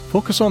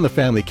Focus on the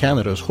Family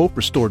Canada's Hope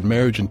Restored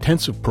Marriage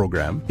Intensive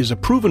program is a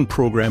proven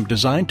program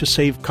designed to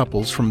save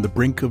couples from the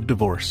brink of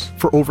divorce.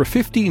 For over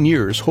 15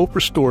 years, Hope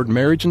Restored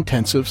Marriage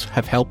Intensives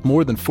have helped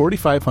more than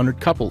 4,500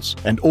 couples,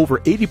 and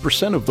over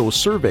 80% of those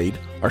surveyed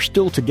are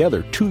still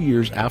together 2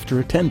 years after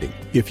attending.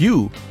 If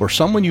you or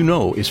someone you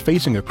know is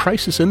facing a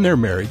crisis in their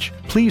marriage,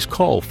 please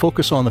call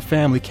Focus on the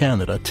Family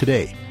Canada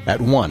today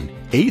at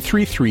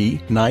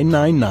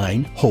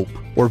 1-833-999-HOPE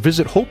or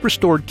visit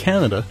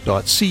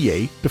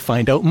hoperestoredcanada.ca to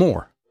find out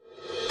more.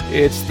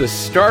 It's the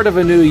start of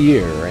a new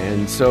year,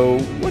 and so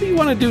what do you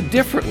want to do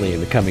differently in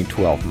the coming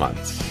 12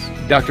 months?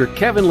 Dr.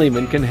 Kevin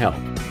Leman can help.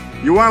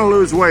 You want to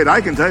lose weight?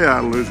 I can tell you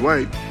how to lose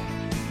weight.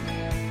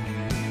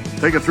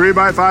 Take a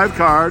 3x5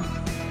 card,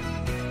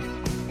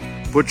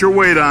 put your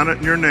weight on it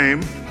and your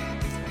name,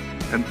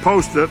 and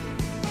post it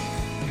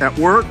at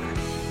work,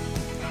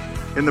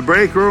 in the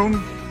break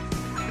room,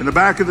 in the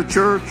back of the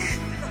church,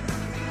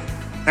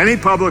 any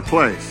public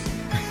place.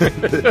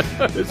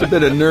 There's a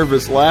bit of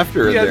nervous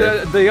laughter in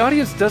there. The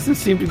audience doesn't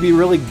seem to be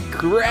really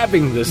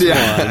grabbing this one.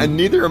 And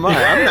neither am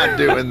I. I'm not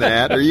doing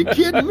that. Are you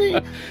kidding me?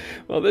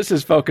 Well, this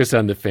is Focus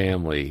on the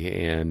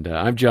Family, and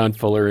I'm John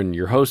Fuller, and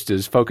your host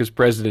is Focus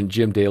President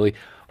Jim Daly,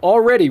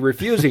 already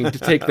refusing to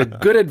take the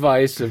good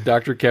advice of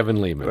Dr.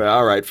 Kevin Leman. Well,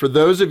 all right. For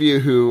those of you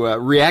who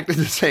reacted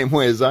the same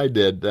way as I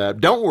did,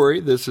 don't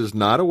worry. This is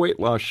not a weight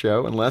loss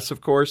show, unless,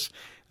 of course,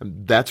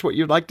 that's what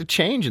you'd like to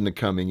change in the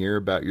coming year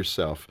about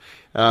yourself.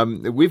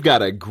 We've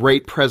got a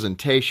great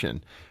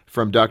presentation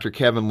from Dr.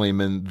 Kevin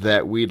Leman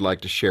that we'd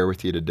like to share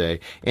with you today,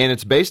 and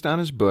it's based on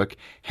his book,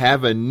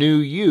 Have a New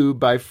You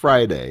by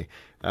Friday,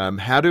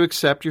 How to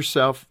Accept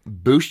Yourself,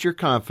 Boost Your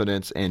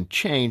Confidence, and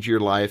Change Your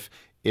Life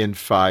in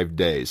 5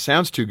 days.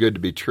 Sounds too good to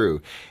be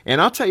true.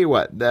 And I'll tell you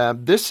what,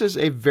 this is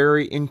a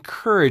very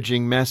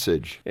encouraging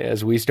message.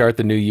 As we start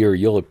the new year,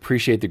 you'll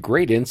appreciate the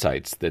great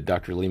insights that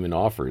Dr. Leman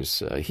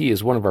offers. He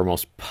is one of our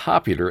most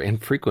popular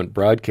and frequent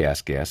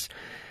broadcast guests.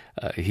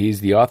 He's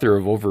the author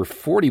of over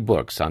 40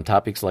 books on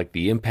topics like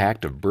the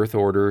impact of birth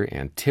order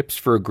and tips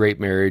for a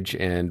great marriage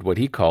and what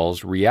he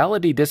calls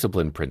reality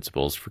discipline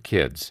principles for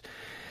kids.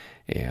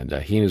 And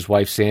he and his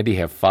wife Sandy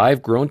have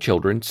 5 grown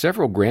children,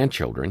 several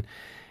grandchildren.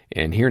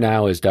 And here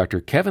now is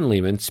Dr. Kevin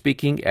Leman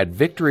speaking at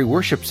Victory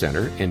Worship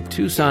Center in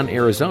Tucson,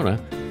 Arizona,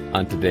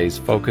 on today's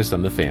Focus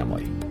on the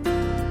Family.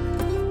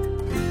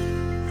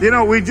 You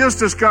know, we just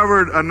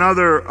discovered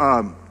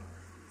another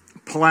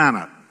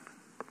planet.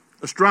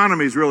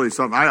 Astronomy is really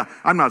something.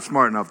 I'm not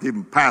smart enough to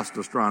even pass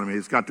astronomy.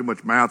 It's got too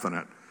much math in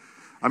it.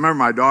 I remember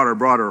my daughter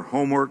brought her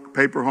homework,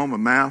 paper home of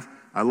math.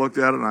 I looked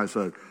at it and I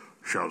said,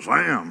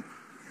 Shazam.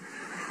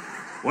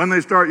 When they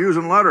start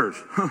using letters.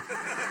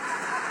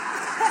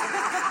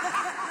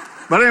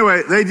 But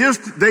anyway, they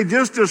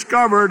just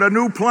discovered a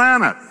new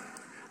planet,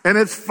 and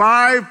it's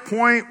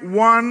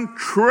 5.1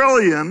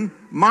 trillion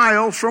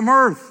miles from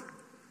Earth.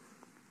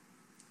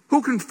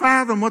 Who can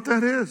fathom what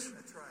that is?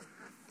 That's right.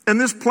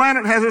 And this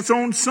planet has its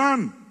own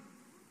sun.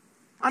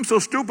 I'm so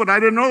stupid,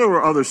 I didn't know there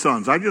were other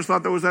suns. I just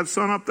thought there was that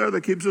sun up there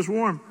that keeps us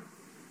warm.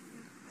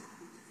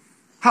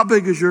 How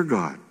big is your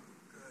God?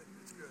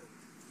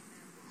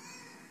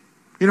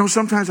 You know,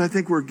 sometimes I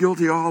think we're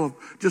guilty all of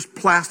just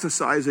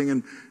plasticizing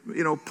and,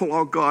 pull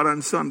out God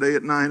on Sunday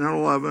at 9 and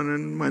 11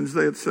 and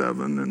Wednesday at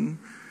 7 and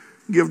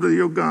give to the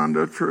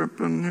Uganda trip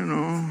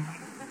and,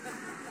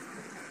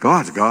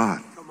 God's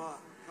God. Come on.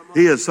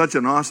 He is such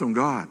an awesome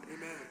God.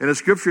 Amen. And the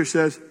scripture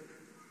says,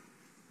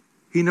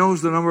 He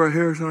knows the number of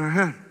hairs on our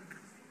head.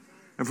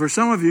 And for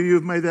some of you,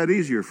 you've made that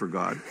easier for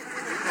God.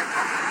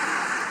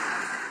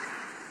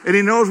 And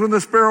He knows when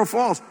the sparrow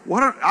falls.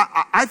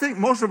 I think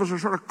most of us are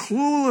sort of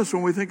clueless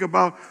when we think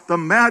about the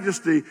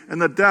majesty and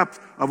the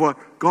depth of what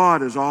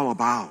God is all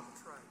about.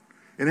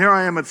 And here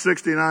I am at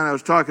 69. I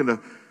was talking to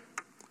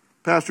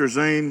Pastor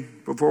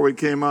Zane before we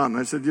came out, and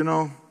I said,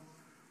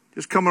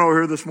 just coming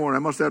over here this morning, I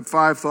must have had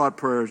 5 thought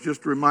prayers,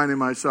 just reminding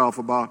myself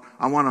about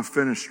I want to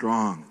finish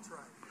strong.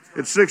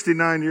 At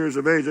 69 years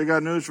of age, I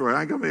got news for you.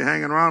 I ain't going to be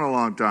hanging around a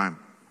long time,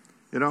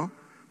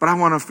 But I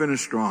want to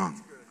finish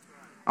strong.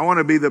 I want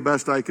to be the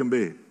best I can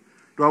be.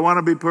 Do I want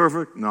to be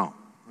perfect? No.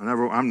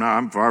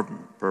 I'm far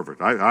from perfect.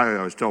 I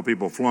always tell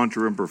people, flaunt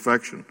your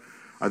imperfection.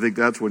 I think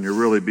that's when you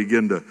really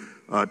begin to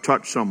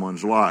touch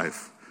someone's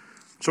life.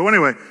 So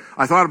anyway,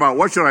 I thought about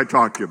what should I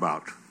talk to you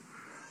about?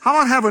 How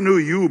about Have a New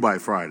You by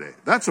Friday?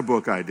 That's a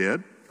book I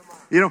did.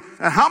 And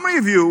how many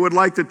of you would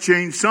like to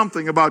change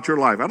something about your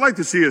life? I'd like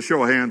to see a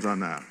show of hands on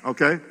that,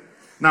 okay?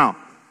 Now,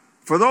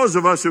 for those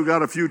of us who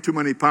got a few too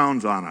many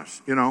pounds on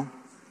us, you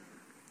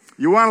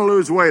want to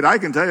lose weight. I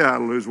can tell you how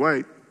to lose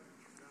weight.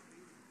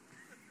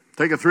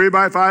 Take a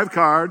 3x5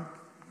 card,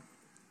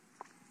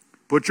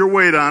 put your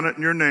weight on it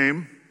and your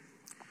name,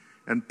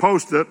 and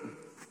post it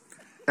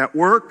at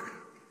work,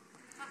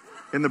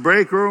 in the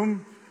break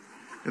room,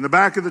 in the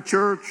back of the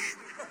church,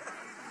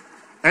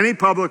 any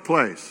public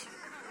place.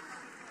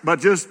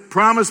 But just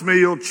promise me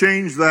you'll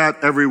change that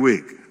every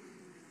week,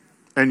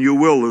 and you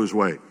will lose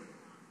weight.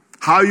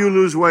 How you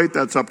lose weight,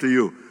 that's up to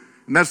you.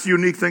 And that's the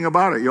unique thing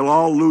about it. You'll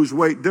all lose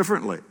weight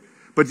differently.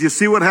 But you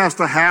see what has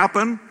to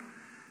happen?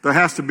 There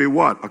has to be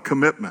what? A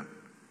commitment.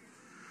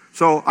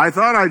 So I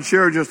thought I'd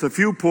share just a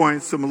few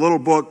points from a little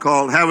book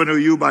called Have a New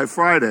You by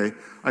Friday.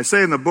 I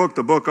say in the book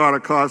ought to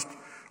cost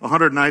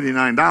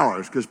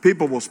 $199 because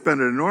people will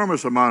spend an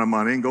enormous amount of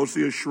money and go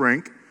see a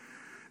shrink.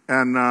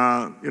 And,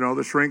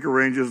 the shrink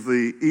arranges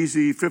the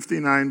easy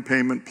 59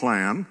 payment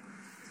plan.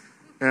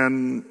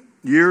 And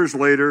years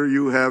later,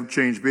 you have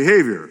changed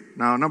behavior.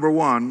 Now, number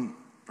one,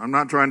 I'm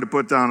not trying to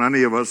put down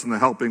any of us in the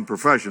helping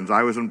professions.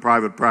 I was in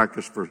private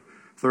practice for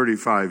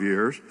 35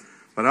 years.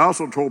 But I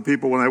also told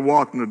people when they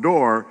walked in the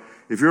door,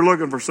 if you're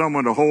looking for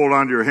someone to hold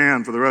onto your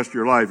hand for the rest of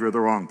your life, you're at the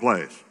wrong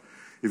place.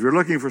 If you're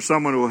looking for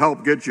someone who will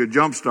help get you a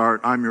jump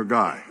start, I'm your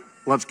guy.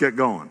 Let's get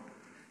going.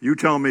 You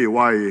tell me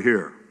why you're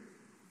here.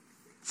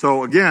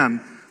 So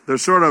again,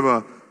 there's sort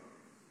of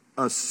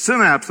a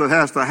synapse that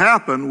has to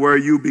happen where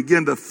you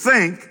begin to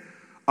think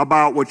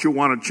about what you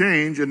want to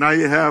change, and now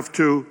you have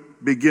to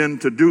begin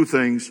to do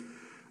things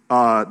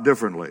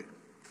differently.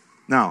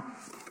 Now,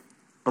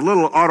 a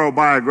little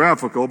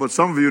autobiographical, but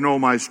some of you know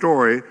my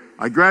story.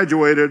 I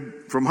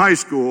graduated from high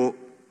school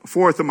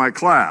fourth in my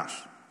class.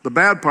 The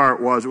bad part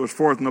was it was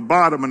fourth in the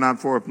bottom and not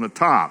fourth in the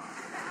top.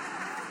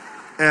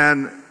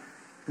 And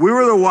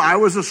I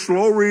was a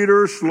slow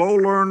reader, slow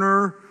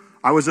learner.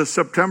 I was a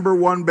September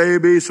 1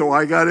 baby, so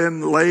I got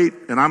in late,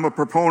 and I'm a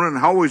proponent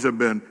and always have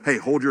been, hey,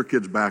 hold your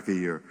kids back a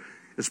year,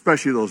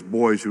 especially those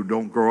boys who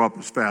don't grow up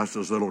as fast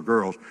as little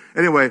girls.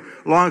 Anyway,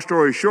 long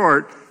story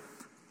short,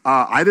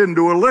 I didn't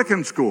do a lick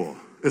in school.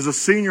 As a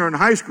senior in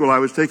high school, I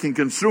was taking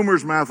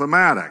consumer's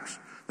mathematics.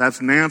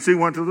 That's Nancy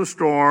went to the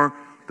store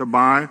to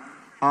buy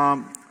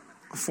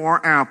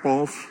 4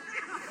 apples,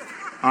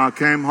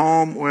 came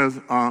home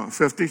with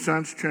 50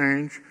 cents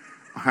change,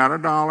 had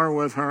 $1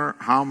 with her.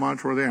 How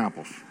much were the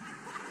apples?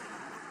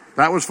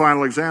 That was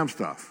final exam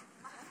stuff.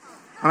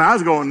 And I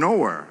was going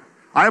nowhere.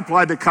 I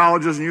applied to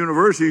colleges and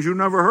universities you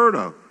never heard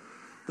of.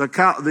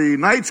 The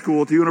night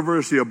school at the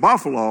University of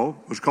Buffalo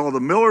was called the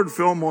Millard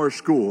Fillmore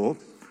School,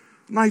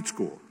 night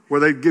school,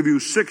 where they'd give you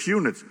 6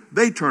 units.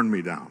 They turned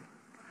me down.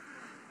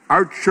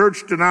 Our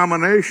church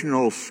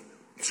denominational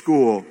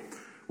school,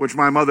 which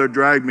my mother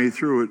dragged me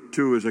through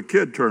to as a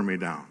kid, turned me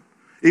down.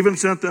 Even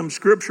sent them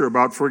scripture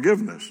about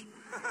forgiveness.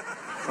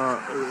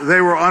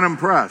 They were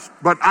unimpressed.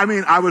 But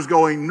I was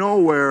going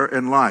nowhere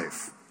in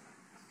life.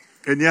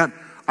 And yet,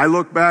 I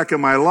look back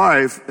in my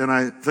life and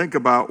I think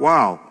about,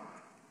 wow,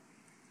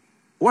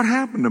 what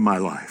happened to my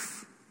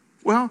life?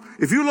 Well,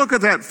 if you look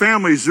at that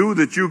family zoo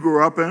that you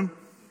grew up in,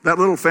 that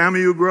little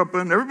family you grew up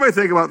in, everybody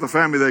think about the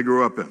family they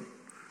grew up in.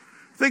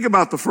 Think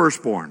about the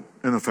firstborn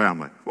in the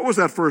family. What was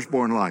that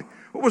firstborn like?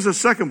 What was the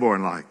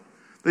secondborn like?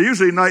 They're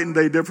usually night and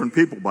day different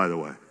people, by the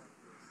way.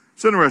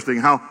 It's interesting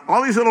how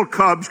all these little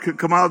cubs could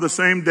come out of the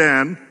same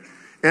den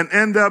and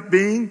end up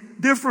being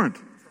different.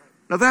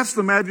 Now that's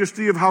the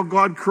majesty of how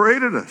God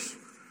created us.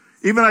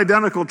 Even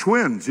identical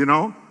twins,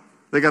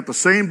 they got the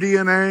same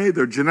DNA,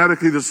 they're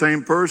genetically the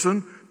same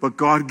person, but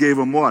God gave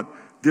them what?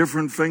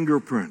 Different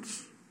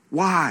fingerprints.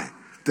 Why?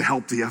 To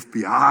help the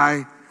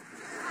FBI?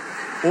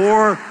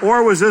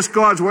 Or was this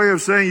God's way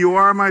of saying, you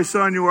are my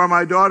son, you are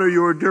my daughter,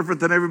 you are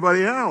different than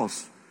everybody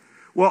else?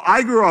 Well,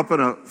 I grew up in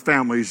a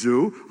family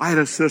zoo. I had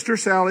a sister,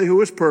 Sally, who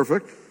was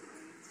perfect.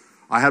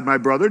 I had my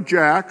brother,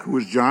 Jack, who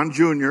was John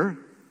Jr.,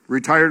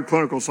 retired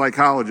clinical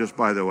psychologist,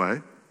 by the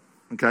way,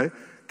 okay,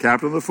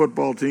 captain of the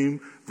football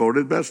team,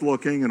 voted best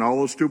looking, and all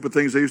those stupid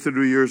things they used to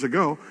do years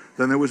ago.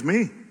 Then there was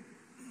me.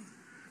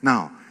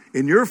 Now,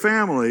 in your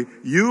family,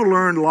 you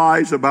learned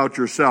lies about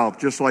yourself,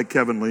 just like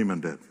Kevin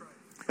Lehman did.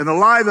 And the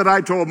lie that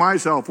I told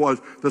myself was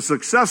the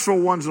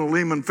successful ones in the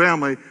Lehman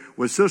family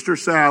was Sister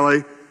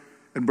Sally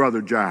and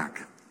Brother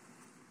Jack.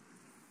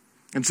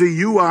 And see,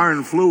 you are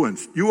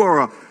influenced. You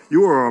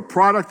are a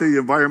product of the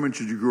environment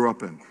that you grew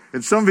up in.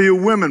 And some of you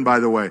women, by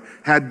the way,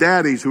 had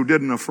daddies who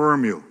didn't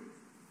affirm you,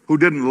 who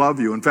didn't love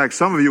you. In fact,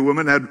 some of you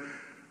women had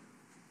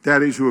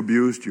daddies who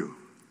abused you,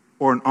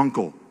 or an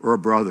uncle or a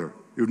brother.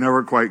 You've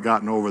never quite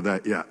gotten over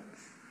that yet.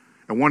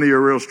 And one of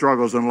your real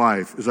struggles in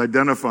life is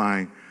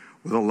identifying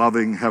with a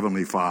loving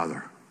Heavenly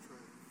Father.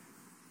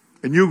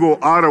 And you go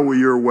out of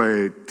your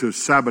way to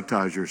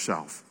sabotage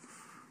yourself,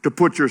 to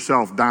put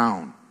yourself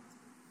down.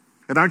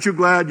 And aren't you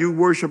glad you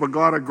worship a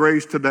God of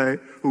grace today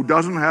who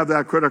doesn't have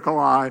that critical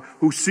eye,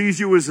 who sees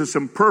you as this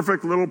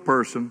imperfect little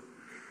person?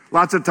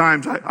 Lots of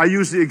times, I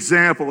use the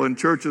example in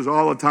churches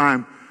all the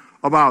time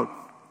about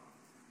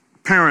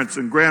parents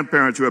and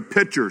grandparents who have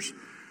pictures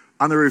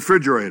on the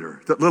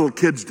refrigerator that little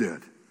kids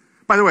did.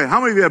 By the way, how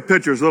many of you have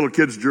pictures little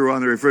kids drew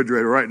on the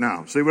refrigerator right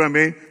now? See what I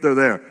mean? They're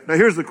there. Now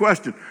here's the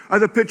question. Are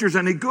the pictures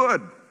any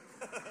good?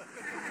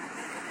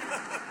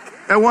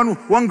 And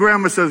one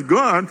grandma says,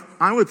 good.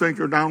 I would think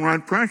they're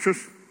downright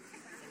precious.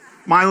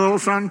 My little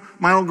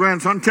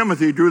grandson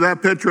Timothy drew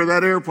that picture of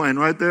that airplane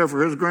right there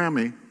for his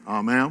Grammy.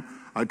 Oh, ma'am,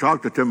 I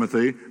talked to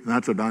Timothy, and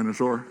that's a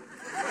dinosaur.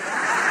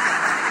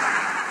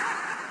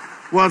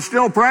 Well, it's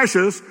still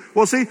precious.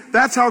 Well, see,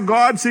 that's how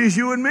God sees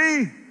you and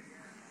me.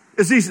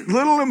 It's these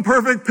little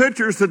imperfect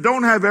pictures that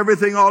don't have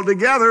everything all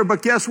together,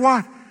 but guess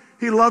what?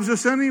 He loves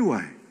us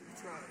anyway.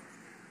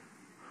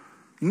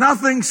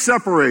 Nothing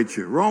separates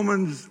you.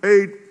 Romans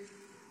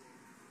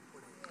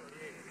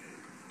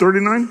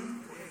 8:39?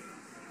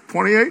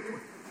 28?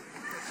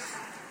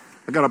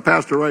 I got a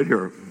pastor right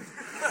here.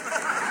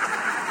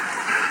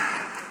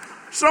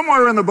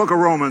 Somewhere in the book of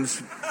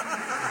Romans,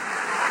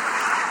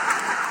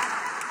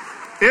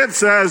 it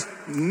says,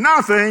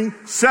 nothing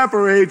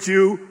separates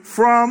you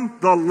from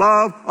the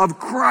love of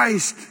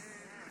Christ.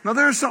 Now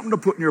there's something to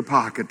put in your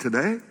pocket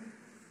today.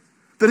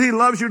 That he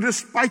loves you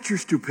despite your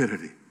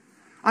stupidity.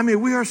 I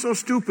mean, we are so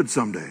stupid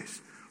some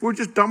days. We're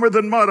just dumber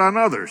than mud on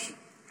others.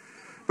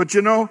 But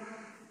you know,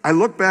 I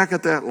look back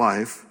at that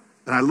life,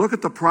 and I look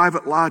at the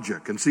private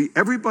logic, and see,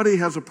 everybody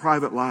has a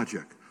private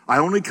logic. I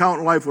only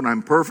count life when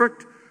I'm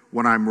perfect,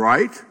 when I'm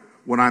right,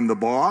 when I'm the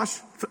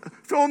boss.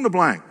 Fill in the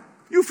blank.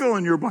 You fill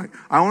in your blank.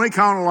 I only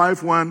count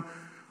life when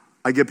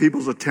I get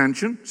people's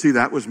attention. See,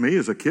 that was me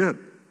as a kid.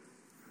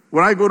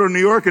 When I go to New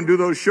York and do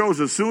those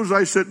shows, as soon as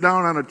I sit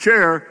down on a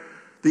chair,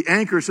 the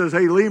anchor says,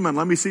 hey, Lehman,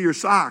 let me see your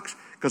socks,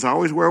 because I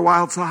always wear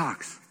wild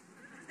socks.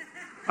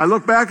 I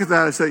look back at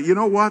that and say, you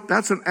know what?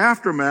 That's an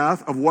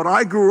aftermath of what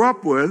I grew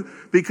up with,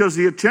 because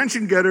the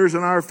attention getters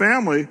in our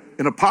family,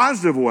 in a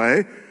positive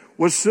way,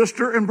 was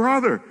sister and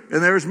brother,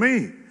 and there's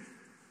me.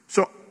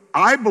 So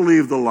I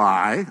believe the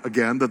lie,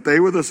 again, that they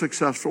were the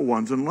successful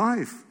ones in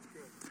life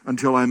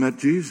until I met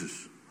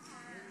Jesus.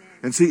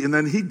 And see, and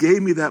then he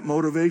gave me that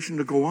motivation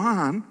to go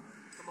on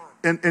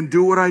and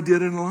do what I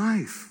did in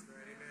life.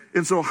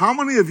 And so how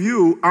many of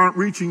you aren't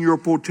reaching your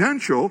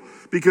potential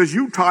because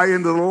you tie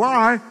into the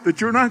lie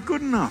that you're not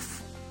good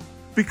enough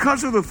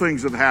because of the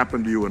things that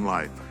happen to you in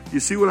life?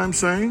 You see what I'm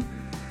saying?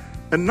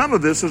 And none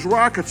of this is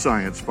rocket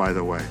science, by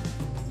the way.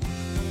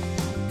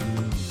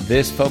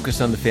 This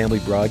Focus on the Family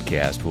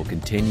broadcast will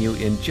continue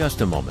in just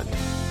a moment.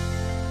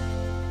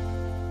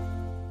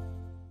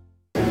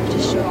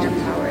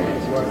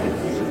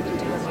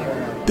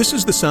 This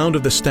is the sound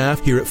of the staff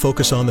here at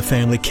Focus on the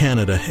Family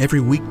Canada every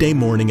weekday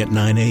morning at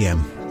 9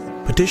 a.m.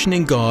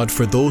 petitioning God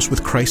for those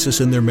with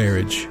crisis in their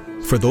marriage,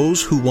 for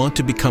those who want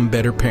to become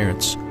better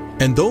parents,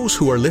 and those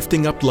who are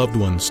lifting up loved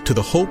ones to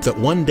the hope that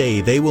one day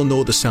they will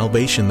know the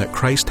salvation that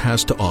Christ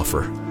has to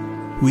offer.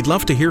 We'd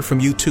love to hear from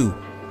you too.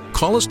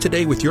 Call us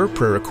today with your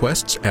prayer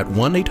requests at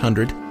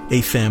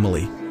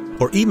 1-800-A-FAMILY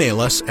or email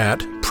us at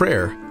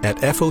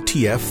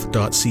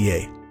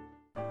prayer@fotf.ca.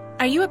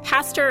 Are you a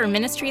pastor or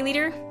ministry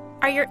leader?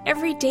 Are your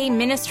everyday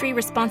ministry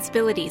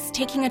responsibilities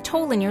taking a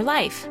toll in your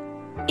life?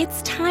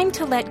 It's time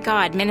to let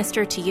God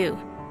minister to you.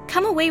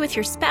 Come away with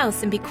your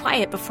spouse and be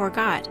quiet before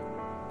God.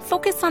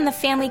 Focus on the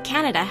Family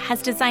Canada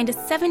has designed a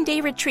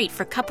 7-day retreat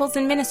for couples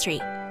in ministry.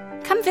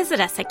 Come visit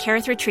us at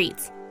Carith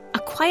Retreats, a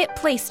quiet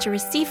place to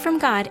receive from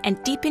God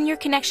and deepen your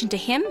connection to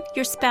Him,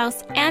 your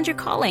spouse, and your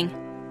calling.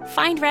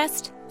 Find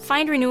rest,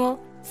 find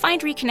renewal,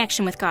 find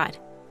reconnection with God.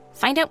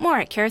 Find out more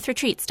at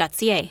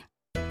carithretreats.ca.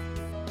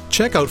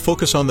 Check out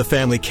Focus on the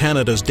Family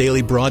Canada's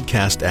daily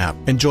broadcast app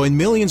and join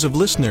millions of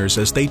listeners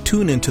as they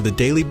tune into the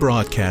daily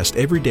broadcast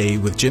every day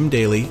with Jim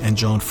Daly and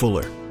John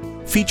Fuller,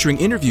 featuring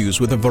interviews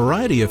with a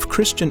variety of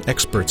Christian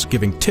experts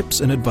giving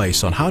tips and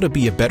advice on how to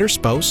be a better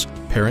spouse,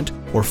 parent,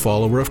 or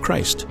follower of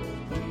Christ.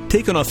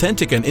 Take an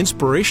authentic and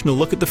inspirational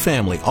look at the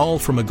family, all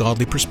from a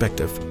godly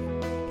perspective.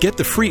 Get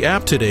the free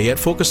app today at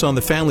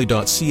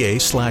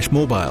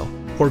focusonthefamily.ca/mobile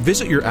or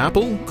visit your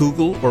Apple,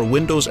 Google, or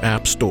Windows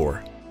App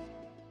Store.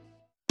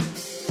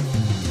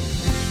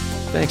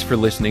 Thanks for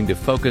listening to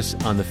Focus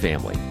on the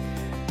Family.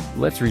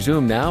 Let's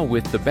resume now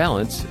with the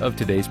balance of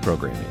today's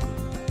programming.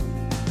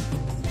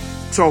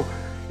 So,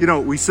 you know,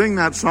 we sing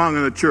that song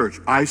in the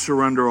church, I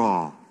surrender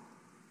all.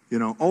 You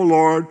know, oh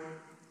Lord,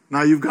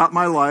 now you've got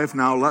my life,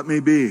 now let me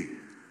be.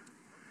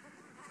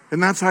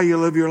 And that's how you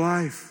live your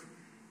life.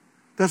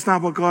 That's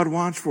not what God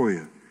wants for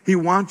you. He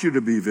wants you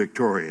to be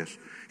victorious.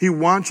 He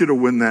wants you to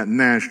win that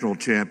national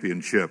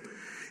championship.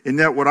 And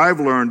yet what I've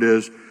learned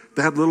is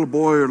that little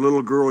boy or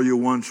little girl you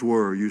once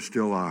were, you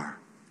still are.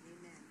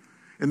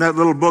 In that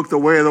little book, The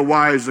Way of the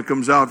Wise, that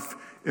comes out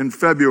in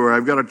February,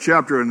 I've got a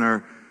chapter in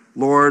there,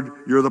 Lord,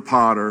 you're the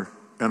potter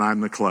and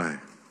I'm the clay.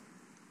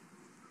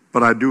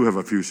 But I do have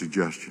a few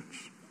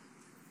suggestions.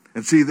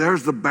 And see,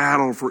 there's the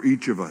battle for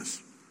each of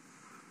us.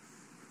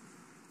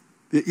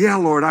 Yeah,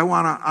 Lord, I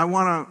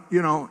wanna,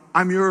 you know,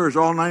 I'm yours,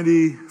 all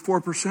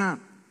 94%.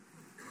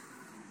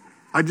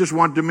 I just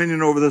want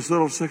dominion over this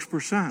little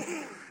 6%.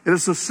 And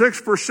it's the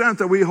 6%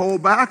 that we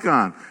hold back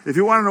on. If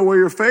you want to know where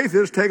your faith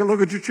is, take a look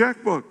at your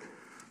checkbook.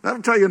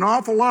 That'll tell you an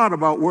awful lot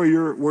about where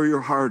your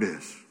heart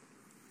is.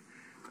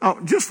 Now,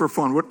 just for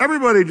fun, would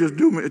everybody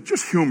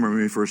just humor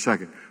me for a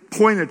second.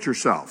 Point at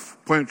yourself.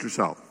 Point at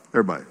yourself.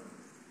 Everybody.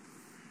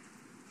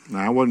 Now,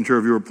 I wasn't sure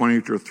if you were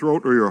pointing at your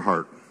throat or your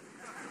heart.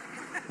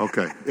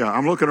 Okay, yeah,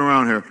 I'm looking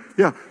around here.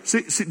 Yeah,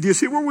 see, do you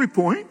see where we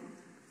point?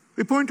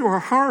 We point to our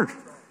heart.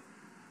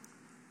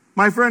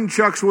 My friend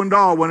Chuck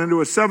Swindoll went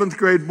into a 7th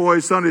grade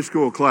boys' Sunday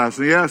school class,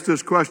 and he asked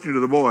this question to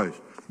the boys.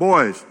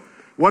 Boys,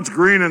 what's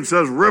green and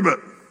says ribbit?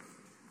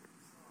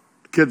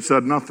 The kid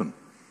said nothing.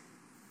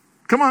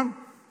 Come on,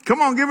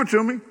 give it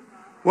to me.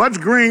 What's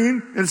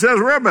green and says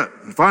ribbit?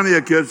 And finally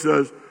a kid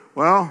says,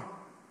 well,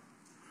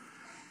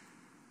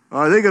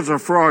 I think it's a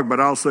frog, but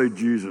I'll say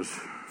Jesus.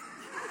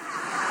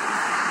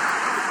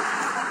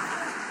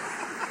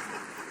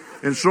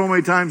 And so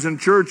many times in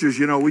churches,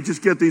 we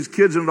just get these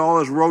kids into all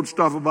this rote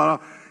stuff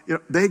about,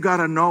 they've got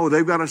to know,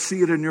 they've got to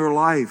see it in your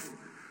life.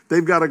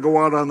 They've got to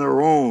go out on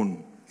their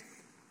own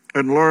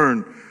and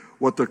learn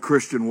what the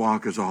Christian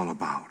walk is all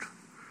about.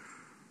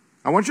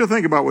 I want you to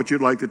think about what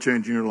you'd like to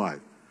change in your life.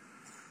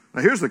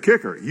 Now here's the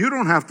kicker. You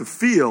don't have to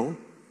feel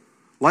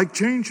like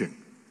changing.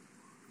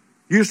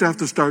 You just have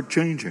to start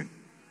changing.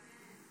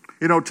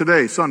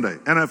 Today, Sunday,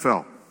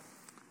 NFL.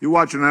 You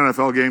watch an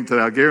NFL game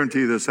today, I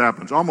guarantee this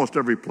happens. Almost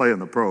every play in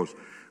the pros.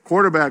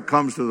 Quarterback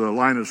comes to the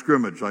line of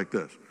scrimmage like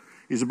this.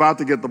 He's about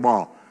to get the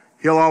ball.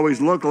 He'll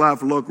always look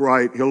left, look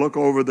right. He'll look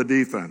over the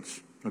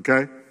defense.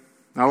 Okay?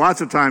 Now,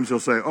 lots of times he'll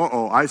say,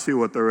 I see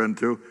what they're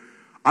into.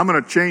 I'm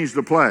going to change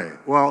the play.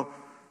 Well,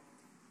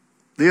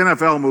 the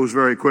NFL moves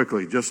very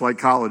quickly, just like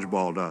college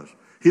ball does.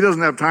 He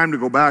doesn't have time to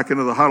go back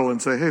into the huddle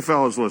and say, hey,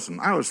 fellas, listen,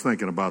 I was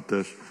thinking about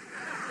this.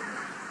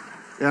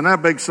 And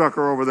that big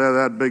sucker over there,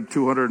 that big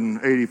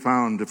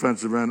 280-pound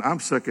defensive end, I'm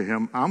sick of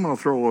him. I'm going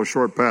to throw a little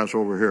short pass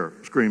over here,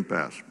 screen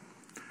pass.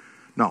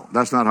 No,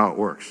 that's not how it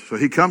works. So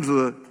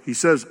he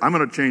says, I'm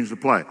going to change the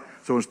play.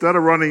 So instead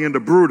of running into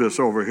Brutus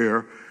over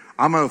here,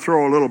 I'm going to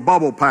throw a little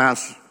bubble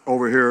pass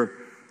over here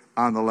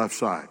on the left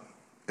side.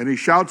 And he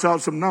shouts out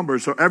some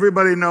numbers so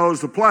everybody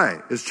knows the play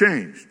is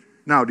changed.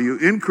 Now, do you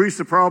increase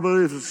the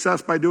probability of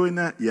success by doing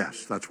that?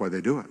 Yes, that's why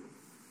they do it.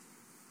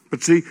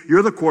 But see,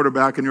 you're the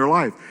quarterback in your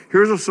life.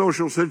 Here's a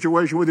social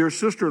situation with your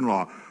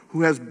sister-in-law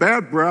who has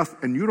bad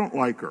breath and you don't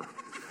like her.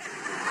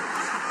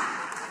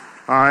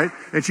 All right?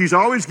 And she's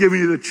always giving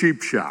you the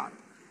cheap shot,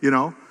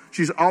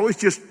 She's always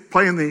just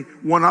playing the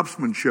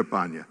one-upsmanship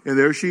on you. And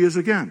there she is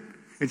again.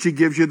 And she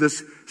gives you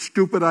this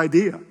stupid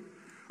idea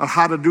of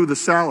how to do the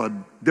salad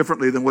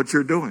differently than what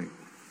you're doing.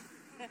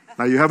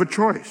 Now, you have a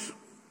choice.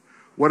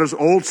 What does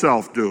old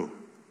self do?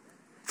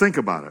 Think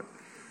about it,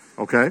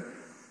 okay?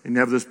 And you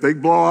have this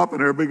big blow up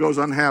and everybody goes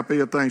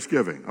unhappy at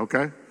Thanksgiving,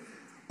 okay?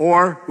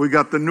 Or we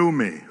got the new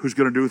me who's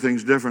going to do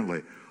things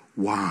differently.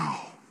 Wow.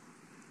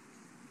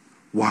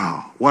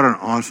 What an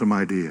awesome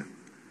idea.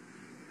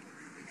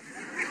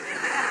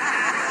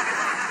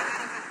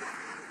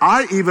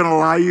 I even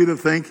allow you to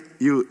think,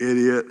 you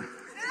idiot,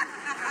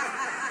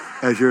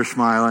 as you're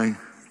smiling.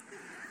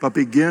 But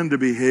begin to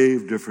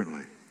behave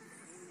differently.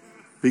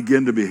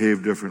 Begin to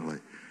behave differently.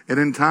 And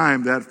in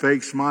time, that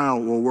fake smile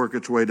will work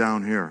its way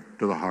down here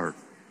to the heart.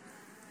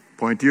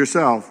 Point to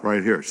yourself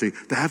right here. See,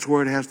 that's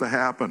where it has to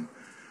happen.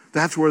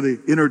 That's where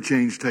the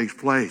interchange takes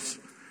place.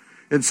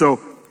 And so,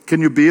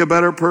 can you be a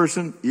better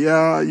person?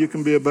 Yeah, you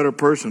can be a better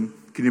person.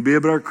 Can you be a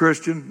better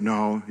Christian?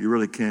 No, you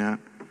really can't.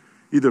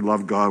 You either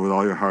love God with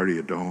all your heart or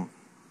you don't.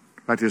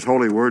 In fact, His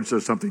holy word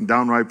says something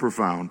downright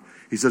profound.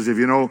 He says, if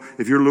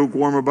you're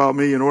lukewarm about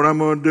me, you know what I'm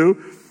going to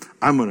do?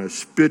 I'm going to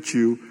spit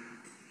you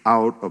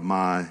out of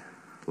my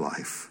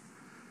life.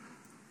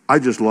 I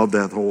just love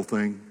that whole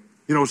thing.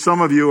 Some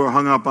of you are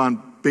hung up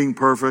on being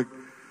perfect.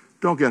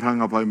 Don't get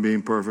hung up on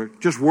being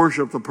perfect. Just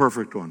worship the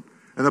perfect one.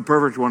 And the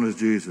perfect one is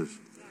Jesus.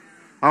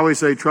 I always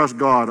say, trust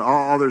God.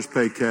 All others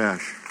pay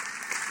cash.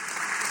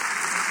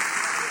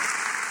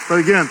 But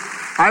again,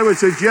 I would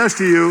suggest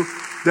to you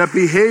that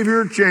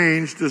behavior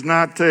change does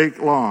not take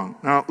long.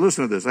 Now,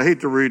 listen to this. I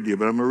hate to read to you,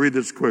 but I'm going to read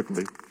this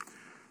quickly.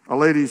 A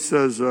lady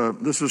says,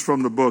 this is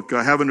from the book,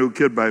 Have a New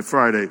Kid by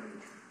Friday.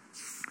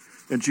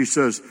 And she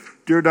says,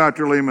 Dear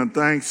Dr. Lehman,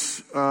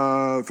 thanks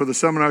for the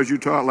seminars you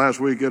taught last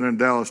weekend in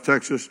Dallas,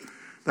 Texas.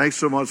 Thanks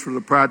so much for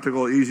the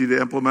practical, easy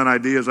to implement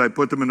ideas. I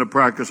put them into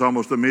practice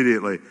almost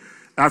immediately.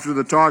 After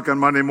the talk on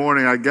Monday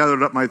morning, I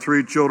gathered up my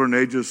 3 children,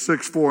 ages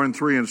 6, 4, and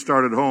 3, and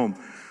started home,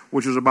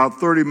 which is about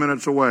 30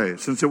 minutes away.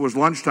 Since it was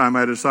lunchtime,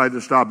 I decided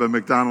to stop at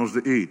McDonald's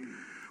to eat.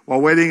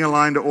 While waiting in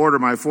line to order,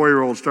 my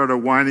 4-year-old started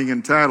whining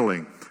and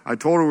tattling. I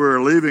told her we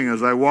were leaving.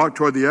 As I walked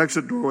toward the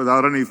exit door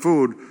without any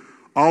food,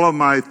 all of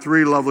my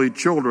 3 lovely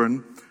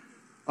children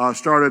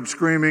started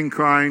screaming,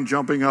 crying,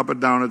 jumping up and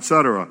down,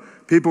 etc.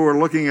 People were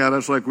looking at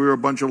us like we were a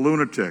bunch of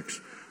lunatics.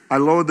 I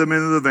loaded them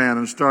into the van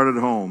and started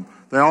home.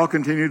 They all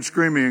continued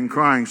screaming and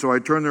crying, so I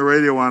turned the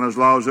radio on as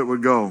loud as it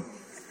would go.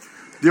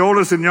 The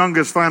oldest and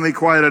youngest finally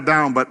quieted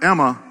down, but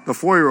Emma, the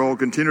 4-year-old,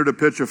 continued to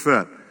pitch a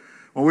fit.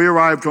 When we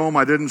arrived home,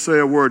 I didn't say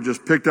a word,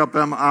 just picked up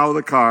Emma out of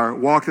the car,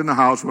 walked in the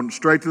house, went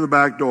straight to the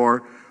back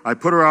door. I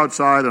put her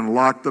outside and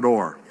locked the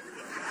door.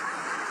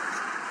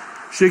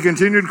 She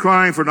continued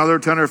crying for another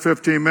 10 or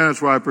 15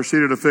 minutes while I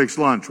proceeded to fix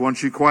lunch. Once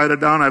she quieted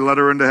down, I let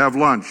her in to have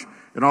lunch.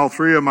 And all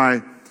 3 of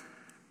my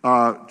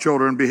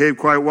children behaved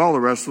quite well the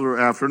rest of the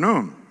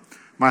afternoon.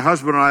 My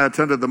husband and I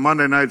attended the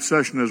Monday night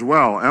session as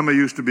well. Emma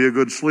used to be a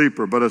good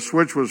sleeper, but a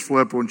switch was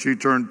flipped when she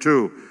turned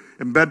 2.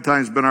 And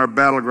bedtime's been our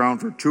battleground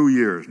for 2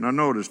 years. Now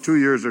notice, 2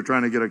 years they're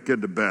trying to get a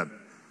kid to bed.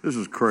 This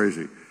is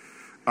crazy.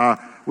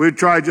 We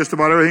tried just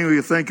about everything we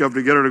could think of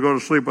to get her to go to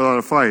sleep without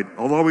a fight.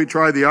 Although we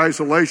tried the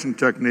isolation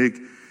technique,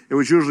 it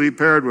was usually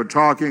paired with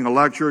talking, a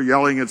lecture,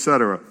 yelling,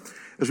 etc.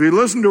 As we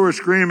listened to her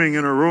screaming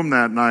in her room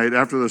that night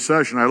after the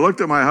session, I looked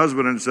at my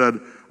husband and said,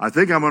 I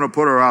think I'm going to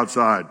put her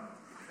outside.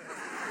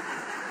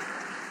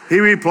 He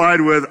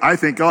replied with, "I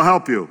think I'll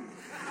help you."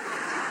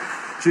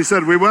 She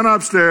said, "We went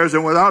upstairs,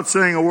 and without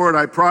saying a word,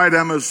 I pried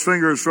Emma's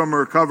fingers from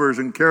her covers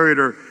and carried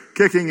her,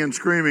 kicking and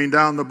screaming,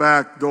 down the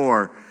back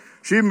door.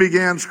 She even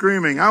began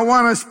screaming, 'I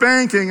want a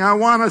spanking, I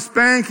want a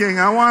spanking,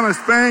 I want a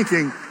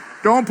spanking.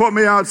 Don't put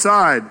me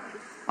outside.'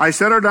 I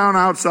set her down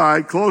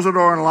outside, closed the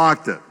door, and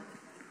locked it.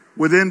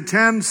 Within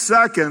 10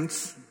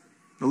 seconds,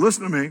 now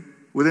listen to me,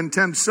 within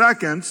 10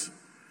 seconds,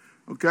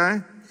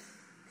 okay,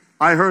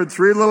 I heard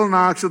 3 little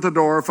knocks at the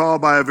door,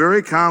 followed by a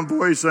very calm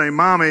voice saying,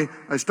 'Mommy,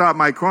 I stopped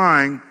my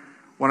crying.'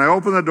 When I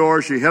opened the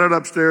door, she headed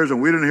upstairs, and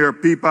we didn't hear a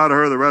peep out of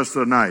her the rest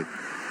of the night."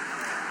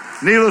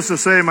 Needless to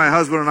say, my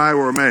husband and I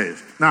were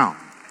amazed. Now,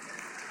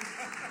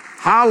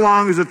 how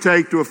long does it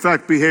take to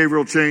affect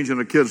behavioral change in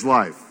a kid's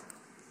life?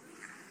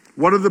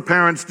 What did the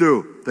parents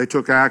do? They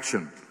took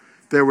action.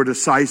 They were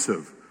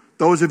decisive.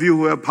 Those of you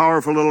who have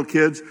powerful little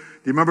kids, do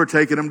you remember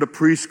taking them to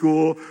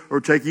preschool or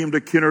taking them to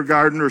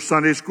kindergarten or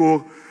Sunday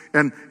school?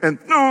 And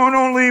 "No,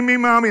 don't leave me,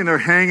 Mommy," and they're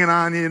hanging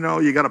on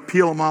you, you got to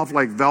peel them off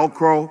like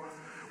Velcro.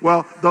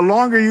 Well, the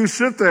longer you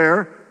sit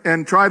there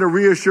and try to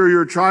reassure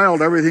your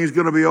child everything's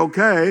going to be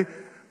okay,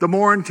 the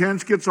more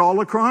intense gets all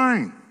the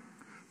crying.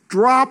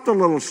 Drop the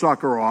little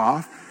sucker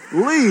off,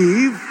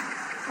 leave,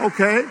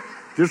 okay?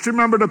 Just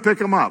remember to pick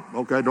them up,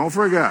 okay? Don't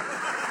forget.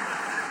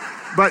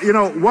 But,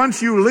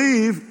 once you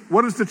leave,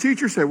 what does the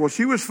teacher say? "Well,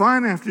 she was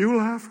fine after you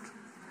left."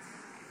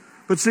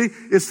 But see,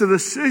 it's the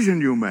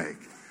decision you make.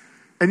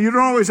 And you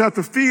don't always have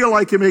to feel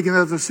like you're making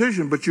that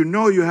decision, but you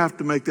know you have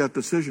to make that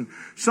decision.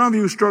 Some of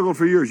you struggled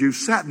for years. You've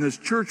sat in this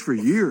church for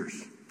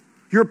years.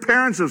 Your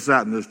parents have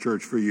sat in this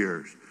church for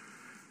years.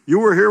 You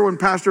were here when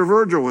Pastor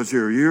Virgil was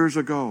here years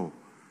ago.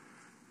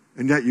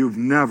 And yet you've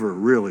never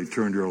really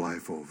turned your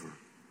life over.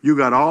 You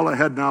got all the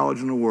head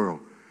knowledge in the world.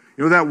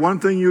 You know that one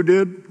thing you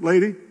did,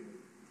 lady?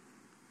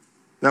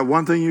 That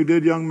one thing you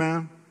did, young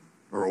man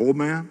or old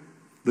man,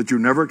 that you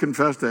never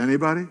confessed to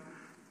anybody?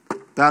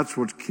 That's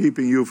what's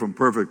keeping you from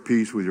perfect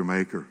peace with your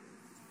Maker.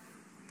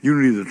 You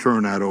need to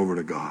turn that over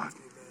to God.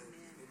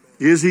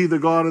 Is He the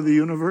God of the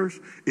universe?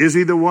 Is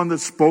He the one that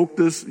spoke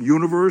this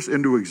universe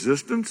into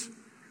existence?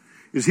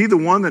 Is He the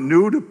one that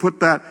knew to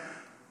put that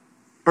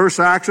Earth's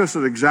axis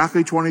at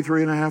exactly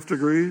 23.5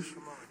 degrees?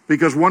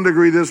 Because 1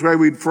 degree this way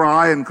we'd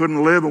fry and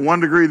couldn't live, and 1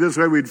 degree this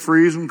way we'd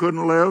freeze and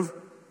couldn't live?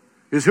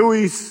 Is who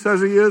He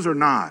says He is or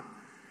not?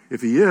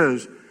 If He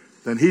is,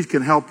 then He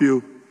can help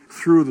you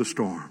through the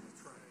storm.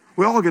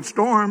 We all get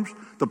storms.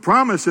 The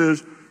promise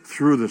is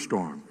through the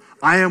storm.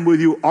 I am with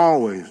you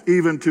always,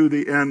 even to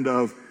the end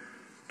of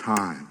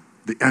time,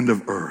 the end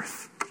of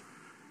earth.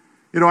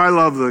 I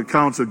love the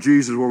accounts of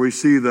Jesus where we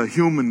see the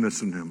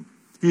humanness in Him.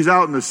 He's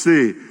out in the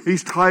sea.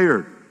 He's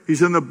tired.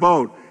 He's in the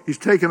boat. He's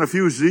taking a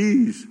few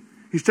Z's.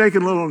 He's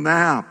taking a little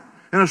nap.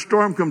 And a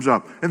storm comes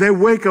up. And they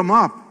wake Him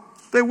up.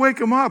 They wake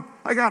Him up.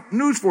 I got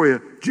news for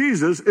you.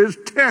 Jesus is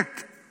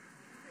ticked.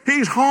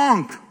 He's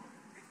honked.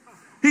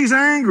 He's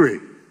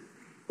angry.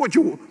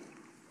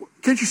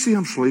 Can't you see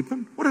I'm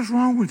sleeping? What is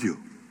wrong with you?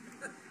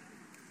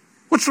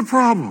 What's the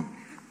problem?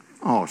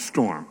 "Oh,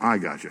 storm. I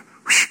got you."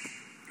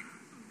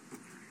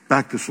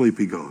 Back to sleep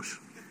he goes.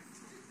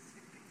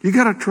 You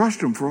got to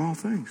trust Him for all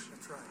things.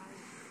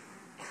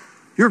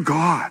 You're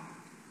God.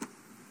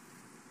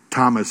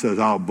 Thomas says,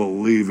 "I'll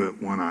believe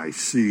it when I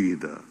see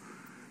the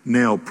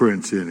nail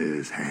prints in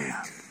His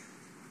hand."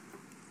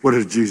 What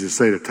does Jesus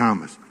say to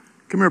Thomas?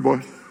 "Come here,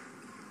 boy.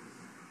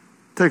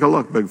 Take a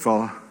look, big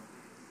fella.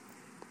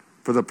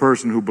 For the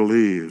person who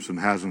believes and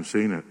hasn't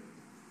seen it,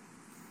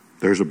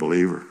 there's a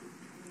believer."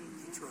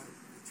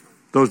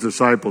 Those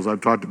disciples,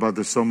 I've talked about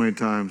this so many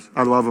times.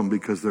 I love them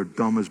because they're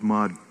dumb as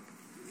mud.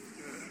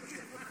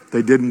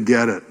 They didn't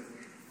get it.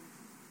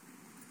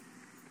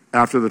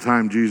 After the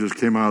time Jesus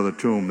came out of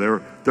the tomb,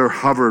 they're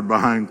hovered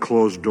behind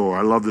closed door.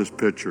 I love this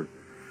picture.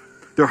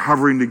 They're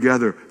hovering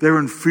together. They're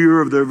in fear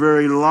of their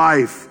very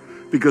life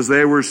because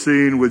they were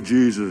seen with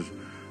Jesus,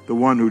 the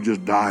one who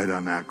just died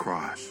on that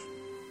cross.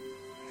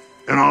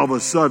 And all of a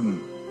sudden,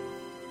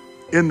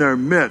 in their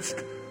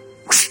midst,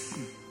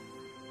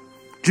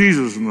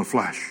 Jesus in the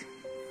flesh.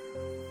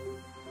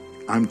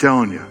 I'm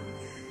telling you,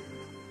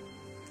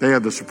 they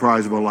had the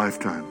surprise of a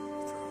lifetime.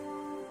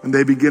 And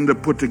they begin to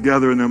put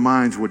together in their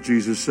minds what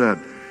Jesus said.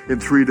 In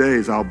 3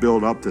 days, I'll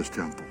build up this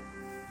temple.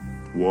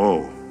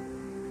 Whoa.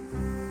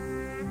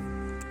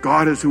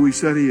 God is who He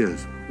said He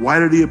is. Why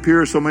did He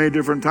appear so many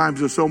different times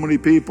to so many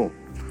people?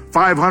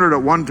 500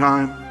 at one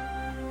time.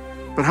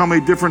 But how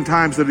many different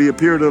times did He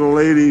appear to the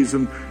ladies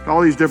and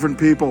all these different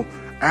people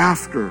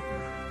after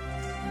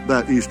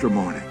that Easter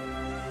morning?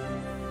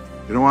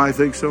 You know why I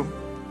think so?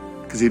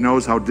 Because He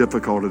knows how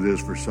difficult it is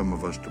for some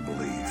of us to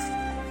believe.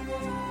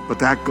 But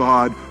that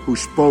God who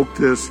spoke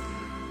this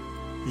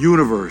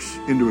universe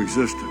into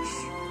existence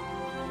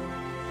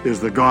is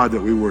the God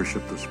that we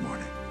worship this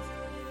morning.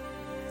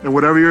 And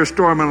whatever your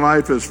storm in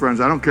life is,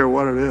 friends, I don't care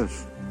what it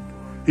is,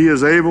 He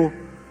is able,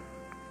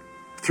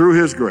 through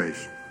His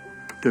grace,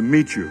 to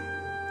meet you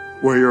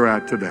where you're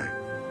at today.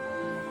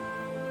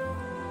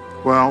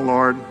 Well,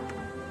 Lord,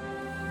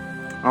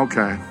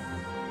 okay,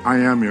 I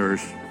am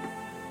yours.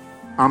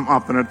 I'm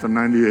upping it to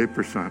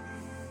 98%.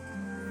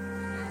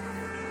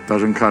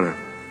 Doesn't cut it.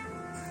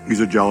 He's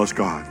a jealous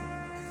God.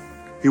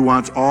 He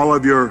wants all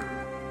of your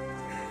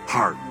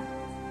heart.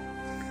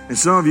 And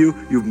some of you,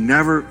 you've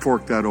never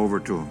forked that over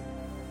to him.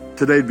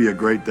 Today'd be a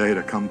great day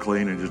to come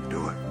clean and just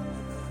do it.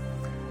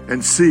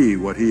 And see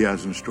what he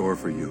has in store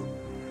for you.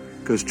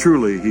 Because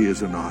truly, he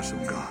is an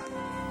awesome God.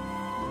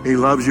 He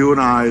loves you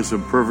and I as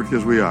imperfect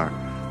as we are.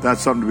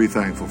 That's something to be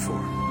thankful for.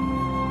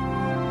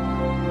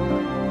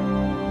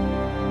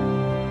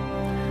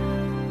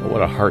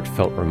 What a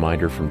heartfelt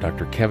reminder from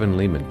Dr. Kevin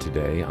Leman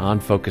today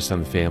on Focus on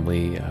the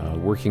Family,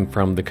 working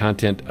from the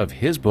content of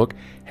his book,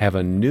 Have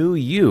a New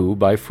You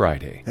by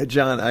Friday. Hey,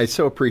 John, I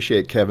so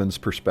appreciate Kevin's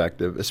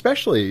perspective,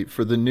 especially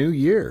for the new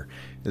year.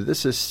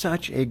 This is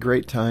such a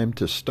great time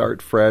to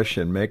start fresh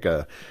and make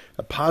a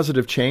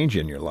positive change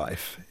in your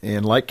life.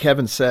 And like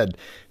Kevin said,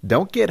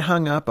 don't get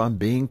hung up on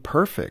being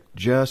perfect.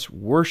 Just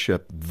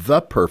worship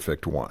the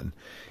perfect one.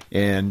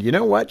 And you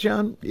know what,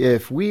 John?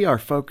 If we are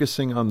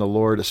focusing on the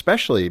Lord,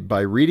 especially by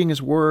reading His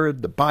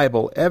Word, the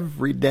Bible,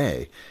 every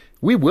day,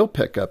 we will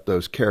pick up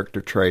those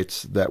character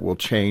traits that will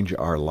change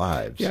our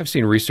lives. Yeah, I've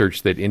seen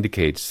research that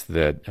indicates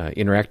that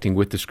interacting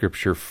with the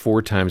Scripture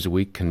 4 times a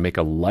week can make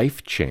a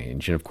life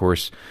change. And of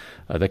course,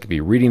 that could be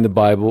reading the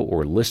Bible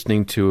or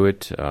listening to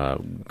it,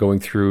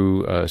 going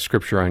through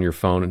Scripture on your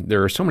phone.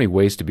 There are so many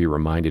ways to be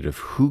reminded of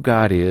who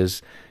God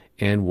is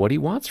and what He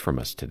wants from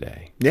us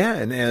today. Yeah,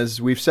 and as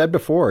we've said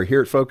before,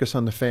 here at Focus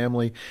on the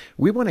Family,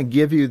 we want to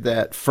give you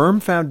that firm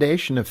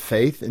foundation of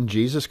faith in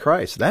Jesus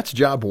Christ. That's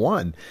job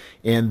 1.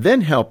 And then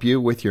help you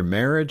with your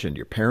marriage and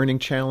your parenting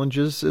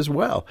challenges as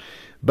well.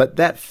 But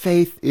that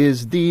faith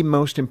is the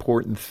most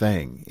important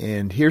thing.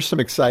 And here's some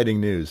exciting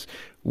news.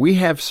 We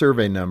have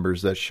survey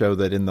numbers that show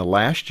that in the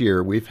last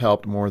year, we've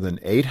helped more than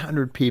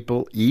 800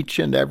 people each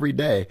and every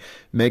day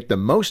make the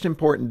most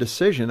important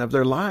decision of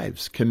their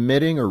lives,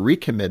 committing or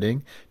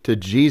recommitting to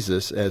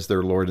Jesus as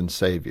their Lord and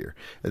Savior.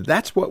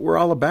 That's what we're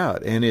all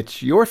about, and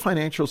it's your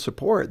financial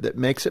support that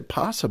makes it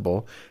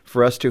possible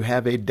for us to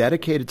have a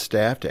dedicated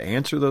staff to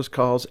answer those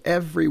calls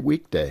every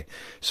weekday.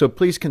 So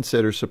please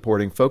consider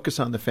supporting Focus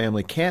on the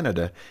Family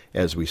Canada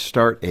as we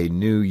start a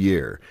new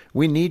year.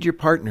 We need your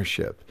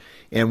partnership.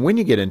 And when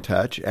you get in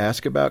touch,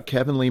 ask about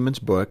Kevin Leman's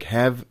book,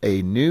 Have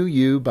a New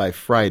You by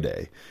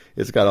Friday.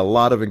 It's got a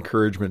lot of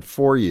encouragement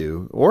for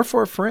you or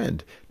for a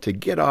friend to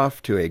get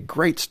off to a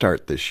great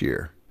start this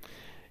year.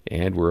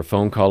 And we're a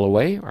phone call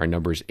away. Our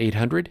number is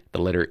 800,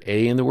 the letter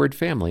A in the word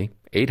family,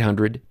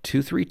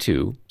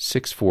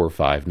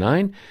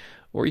 800-232-6459.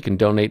 Or you can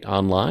donate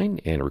online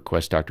and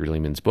request Dr.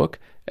 Leman's book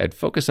at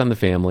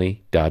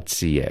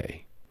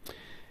focusonthefamily.ca.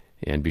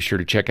 And be sure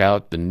to check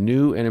out the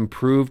new and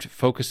improved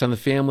Focus on the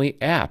Family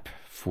app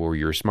for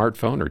your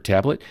smartphone or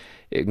tablet.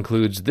 It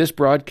includes this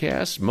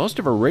broadcast, most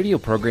of our radio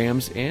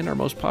programs, and our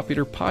most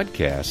popular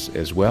podcasts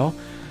as well.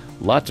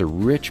 Lots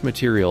of rich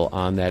material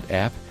on that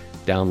app.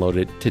 Download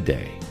it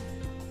today.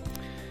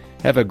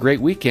 Have a great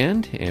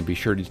weekend, and be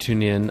sure to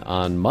tune in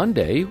on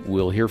Monday.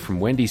 We'll hear from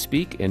Wendy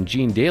Speak and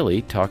Gene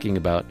Daly talking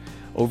about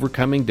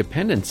overcoming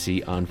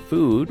dependency on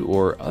food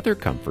or other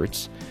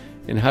comforts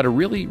and how to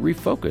really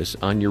refocus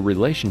on your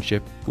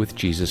relationship with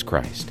Jesus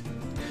Christ.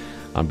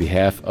 On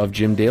behalf of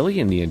Jim Daly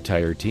and the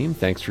entire team,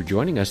 thanks for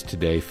joining us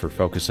today for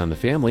Focus on the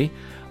Family.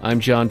 I'm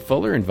John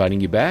Fuller,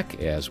 inviting you back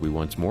as we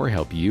once more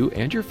help you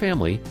and your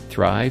family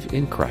thrive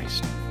in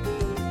Christ.